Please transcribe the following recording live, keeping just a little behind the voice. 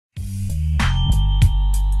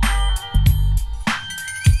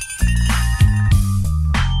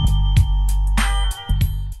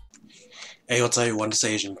Hey, what's up? You want to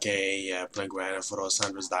say AznKei playing Grand for Los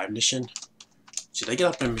Santos dive mission? So they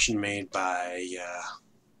get a mission made by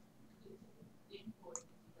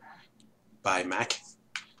Macc,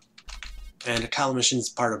 and the Cal mission is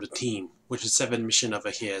part of the team, which is 7th mission of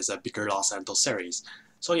his bigger Los Santos series.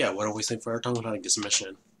 So yeah, what are we wasting for our time on this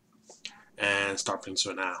mission? And start playing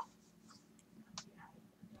through now.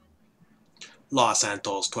 Los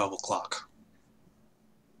Santos, 12 o'clock.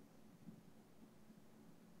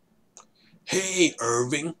 Hey,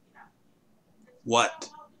 Irving! What?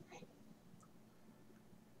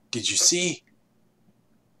 Did you see?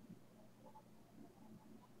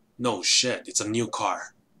 No shit, it's a new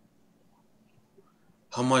car.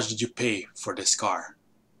 How much did you pay for this car?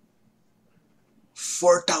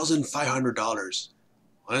 $4,500.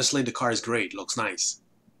 Honestly, the car is great, looks nice.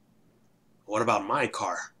 What about my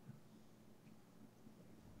car?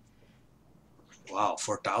 Wow,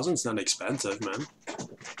 4,000 is not expensive, man.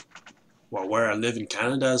 Well, where I live in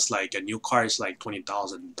Canada, it's like a new car is like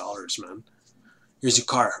 $20,000, man. Here's your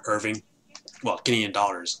car, Irving. Well, Canadian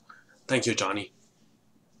dollars. Thank you, Johnny.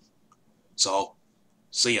 So,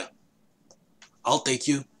 see ya. I'll take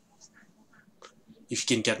you. If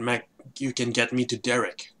you can get me to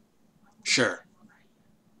Derek. Sure.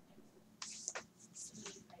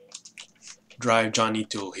 Drive Johnny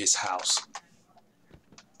to his house.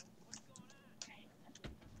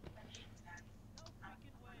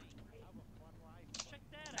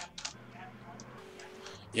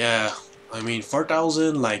 Yeah, I mean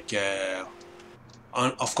 4,000, like,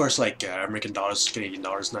 of course, like American dollars, Canadian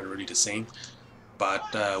dollars, not really the same.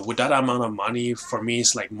 But with that amount of money, for me,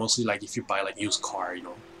 it's like mostly like if you buy like used car, you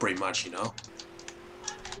know, pretty much, you know.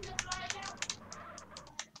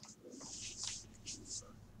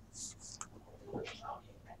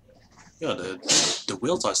 Yeah, the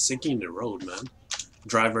wheels are sinking in the road, man.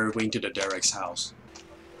 Driver going to the Derek's house.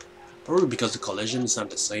 Probably because the collision is not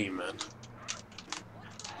the same, man.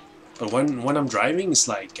 But when I'm driving, it's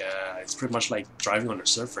like it's pretty much like driving on the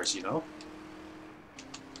surface, you know.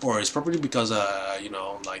 Or it's probably because you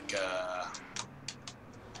know, like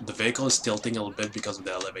the vehicle is tilting a little bit because of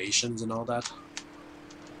the elevations and all that,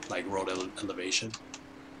 like road elevation.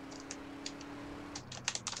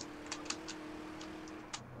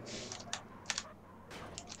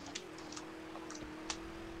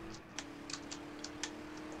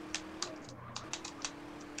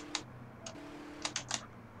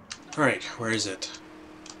 Alright, where is it?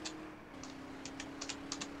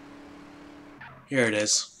 Here it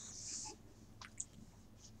is.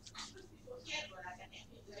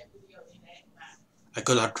 I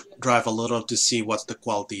could drive a little to see what the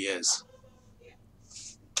quality is.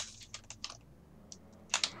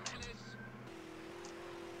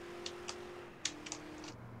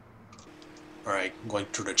 Alright, going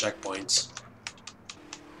through the checkpoints.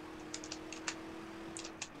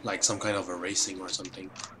 Like some kind of a racing or something.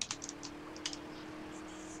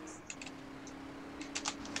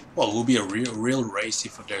 Well, it will be a real race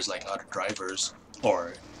if there's like other drivers,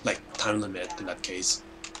 or like time limit in that case,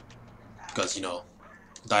 because you know,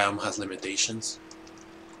 DYOM has limitations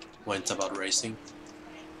when it's about racing.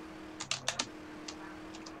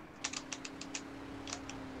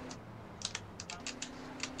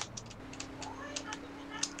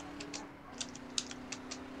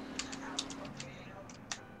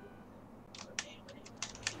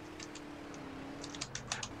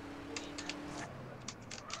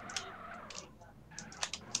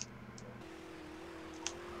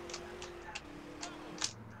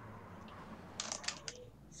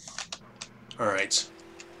 Alright.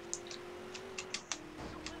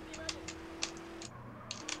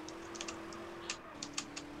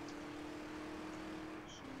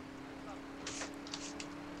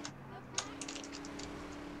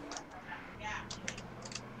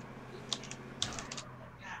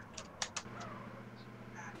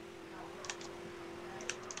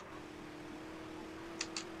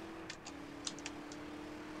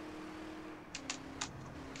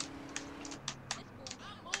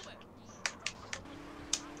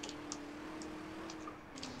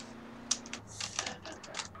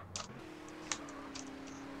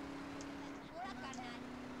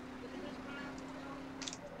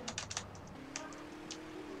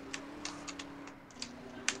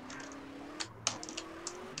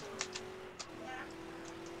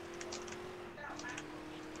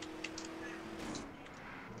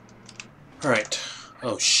 Alright.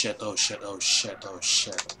 Oh shit, oh shit, oh shit, oh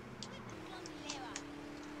shit.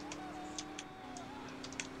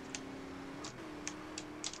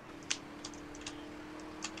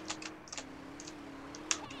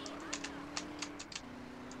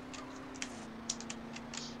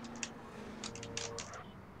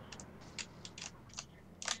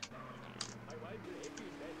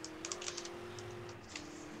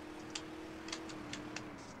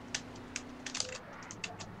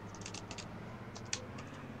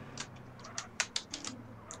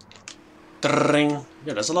 Tring.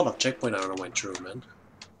 Yeah, there's a lot of checkpoint I went through, man.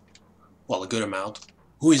 Well, a good amount.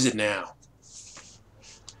 Who is it now?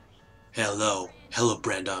 Hello,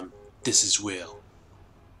 Brandon. This is Will.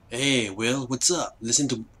 Hey, Will, what's up?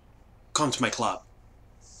 Come to my club.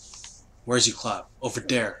 Where's your club? Over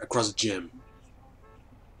there, across the gym.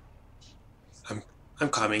 I'm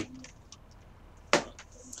coming.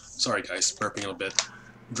 Sorry, guys, burping a little bit.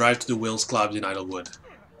 Drive to the Will's Club in Idlewood.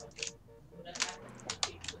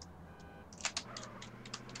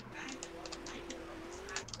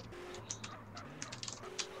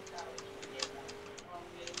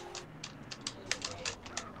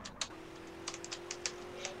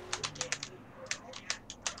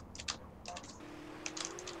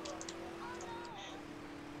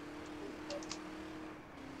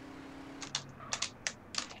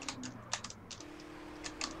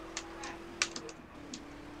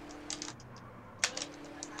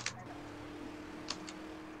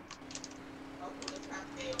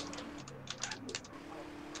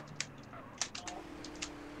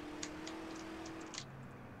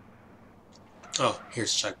 Oh,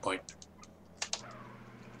 here's checkpoint.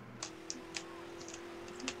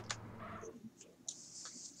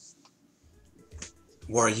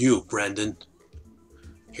 Where are you, Brandon?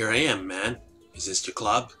 Here I am, man. Is this your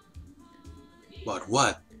club? But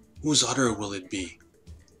what? Whose other will it be?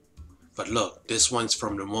 But look, this one's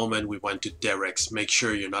from the moment we went to Derek's. Make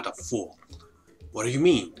sure you're not a fool. What do you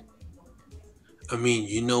mean? I mean,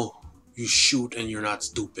 you know, you shoot and you're not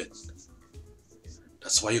stupid.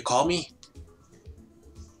 That's why you call me?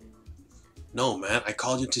 No, man, I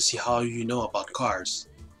called you to see how you know about cars.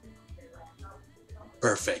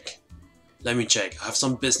 Perfect. Let me check. I have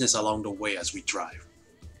some business along the way as we drive.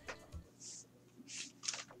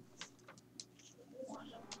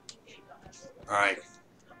 Alright.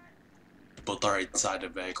 Both are inside the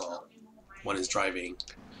vehicle. One is driving.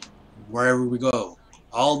 Wherever we go.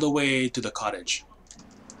 All the way to the cottage.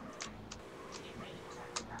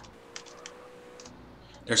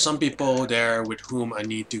 There's some people there with whom I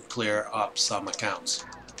need to clear up some accounts.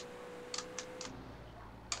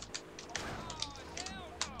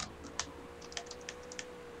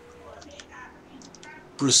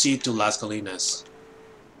 Proceed to Las Colinas.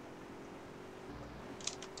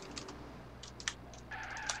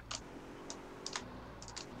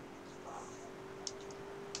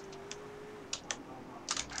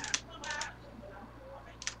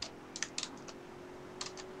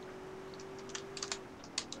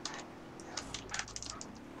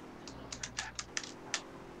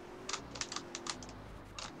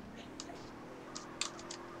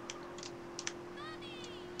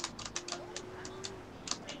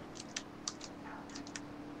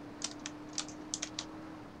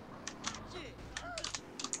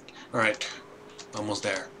 Alright, almost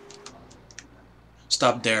there.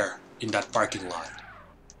 Stop there, in that parking lot.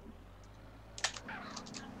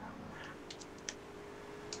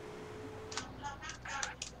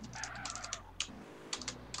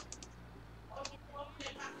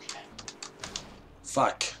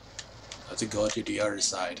 Fuck. I have to go to the other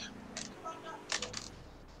side.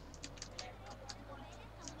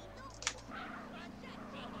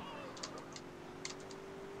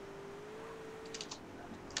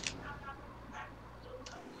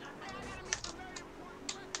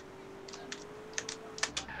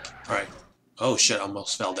 Alright. Oh shit,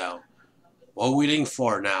 almost fell down. What are we waiting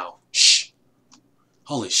for now? Shh.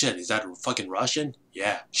 Holy shit, is that fucking Russian?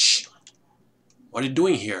 Yeah, shh. What are you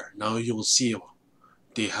doing here? Now you will see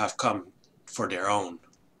they have come for their own.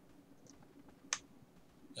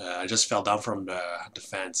 I just fell down from the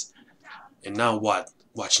fence. And now what?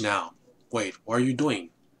 Watch now. Wait, what are you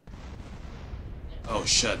doing? Oh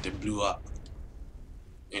shit, they blew up.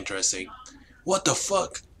 Interesting. What the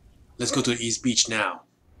fuck? Let's go to the East Beach now.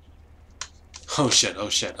 Oh shit, oh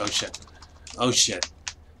shit, oh shit. Oh shit.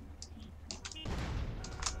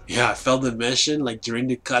 Yeah, I felt the mission, like during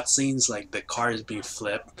the cutscenes, like the car is being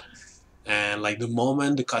flipped. And like the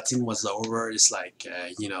moment the cutscene was over, it's like,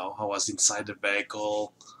 you know, I was inside the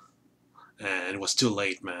vehicle. And it was too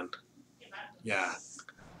late, man. Yeah.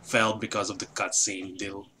 Failed because of the cutscene,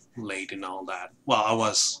 late and all that. Well, I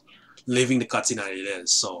was living the cutscene as it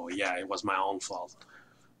is, so yeah, it was my own fault.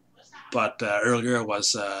 But earlier I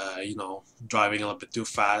was, you know, driving a little bit too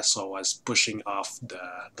fast, so I was pushing off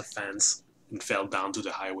the fence and fell down to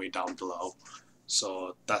the highway down below.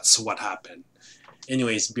 So that's what happened.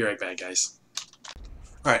 Anyways, be right back, guys.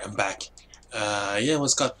 Alright, I'm back. Yeah,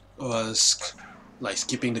 was like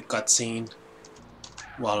skipping the cutscene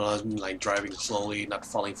while I'm like driving slowly, not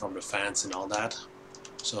falling from the fence and all that.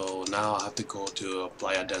 So now I have to go to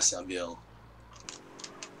Playa del Seville.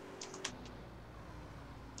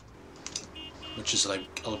 which is like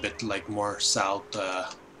a little bit like more south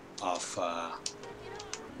of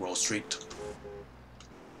Grove Street.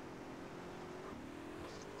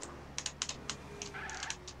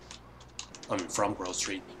 I mean, from Grove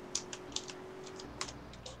Street.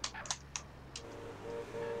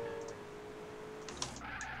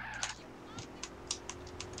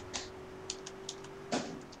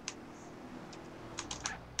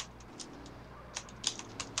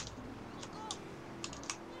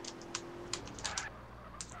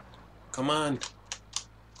 Come on.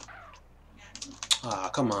 Ah,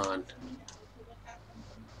 come on.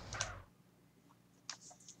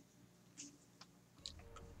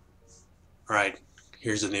 Alright,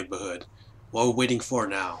 here's the neighborhood. What are we waiting for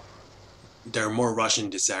now? There are more Russians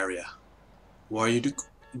in this area. What are you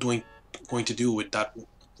going to do with that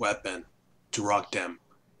weapon? To rock them.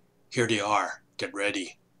 Here they are. Get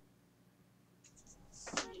ready.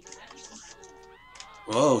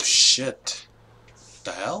 Oh shit.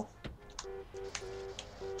 The hell?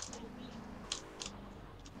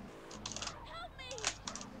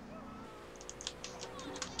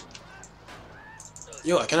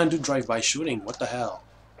 Yo, I cannot do drive-by shooting. What the hell?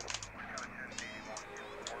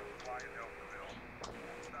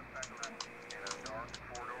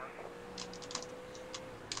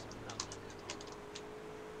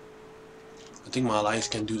 I think my allies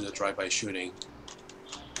can do the drive-by shooting,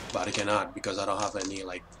 but I cannot because I don't have any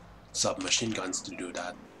like submachine guns to do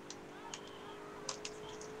that.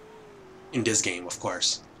 In this game, of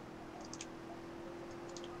course.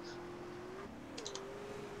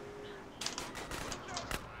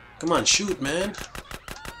 Come on, shoot, man.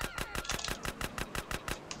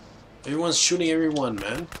 Everyone's shooting everyone,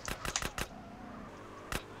 man.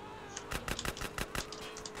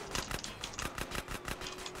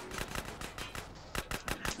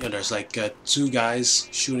 Yeah, there's like 2 guys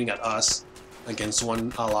shooting at us against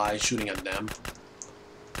 1 ally shooting at them.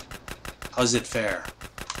 How's it fair?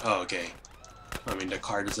 Oh, okay. I mean, the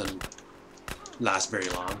car doesn't last very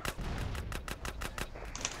long.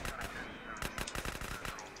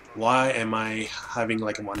 Why am I having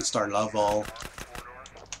like a 1-star level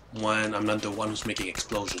when I'm not the one who's making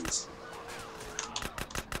explosions?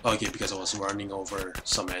 Okay, because I was running over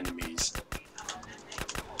some enemies.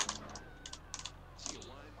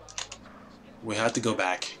 We had to go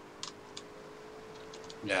back.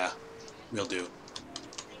 Yeah, we'll do.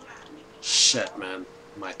 Shit, man.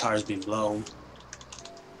 My tire's been blown.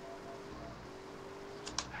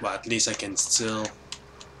 But at least I can still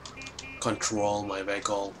control my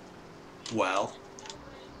vehicle well.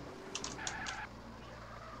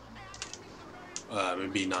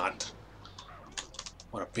 Maybe not.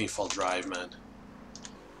 What a painful drive, man.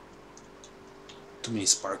 Too many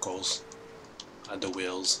sparkles at the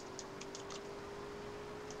wheels.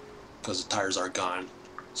 Because the tires are gone,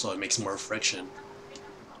 so it makes more friction.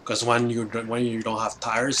 Because when you don't have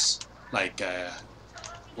tires, like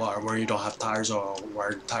where you don't have tires or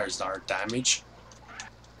where the tires are damaged,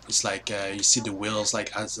 it's like you see the wheels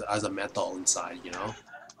like as a metal inside, you know.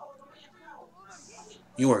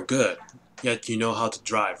 You are good, yet you know how to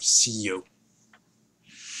drive. See you.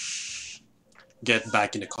 Get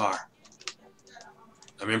back in the car.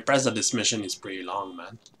 I'm impressed that this mission is pretty long,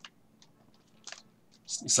 man.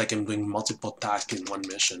 It's like I'm doing multiple tasks in one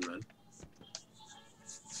mission, man.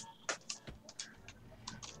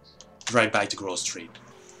 Right back to Grove Street.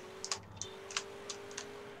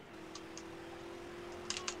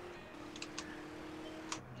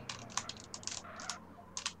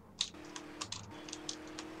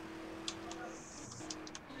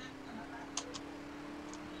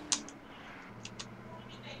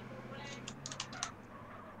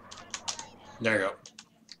 There you go.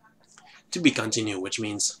 To be continued, which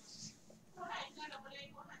means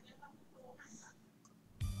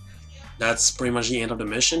that's pretty much the end of the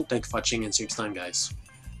mission. Thank you for watching and see you next time, guys.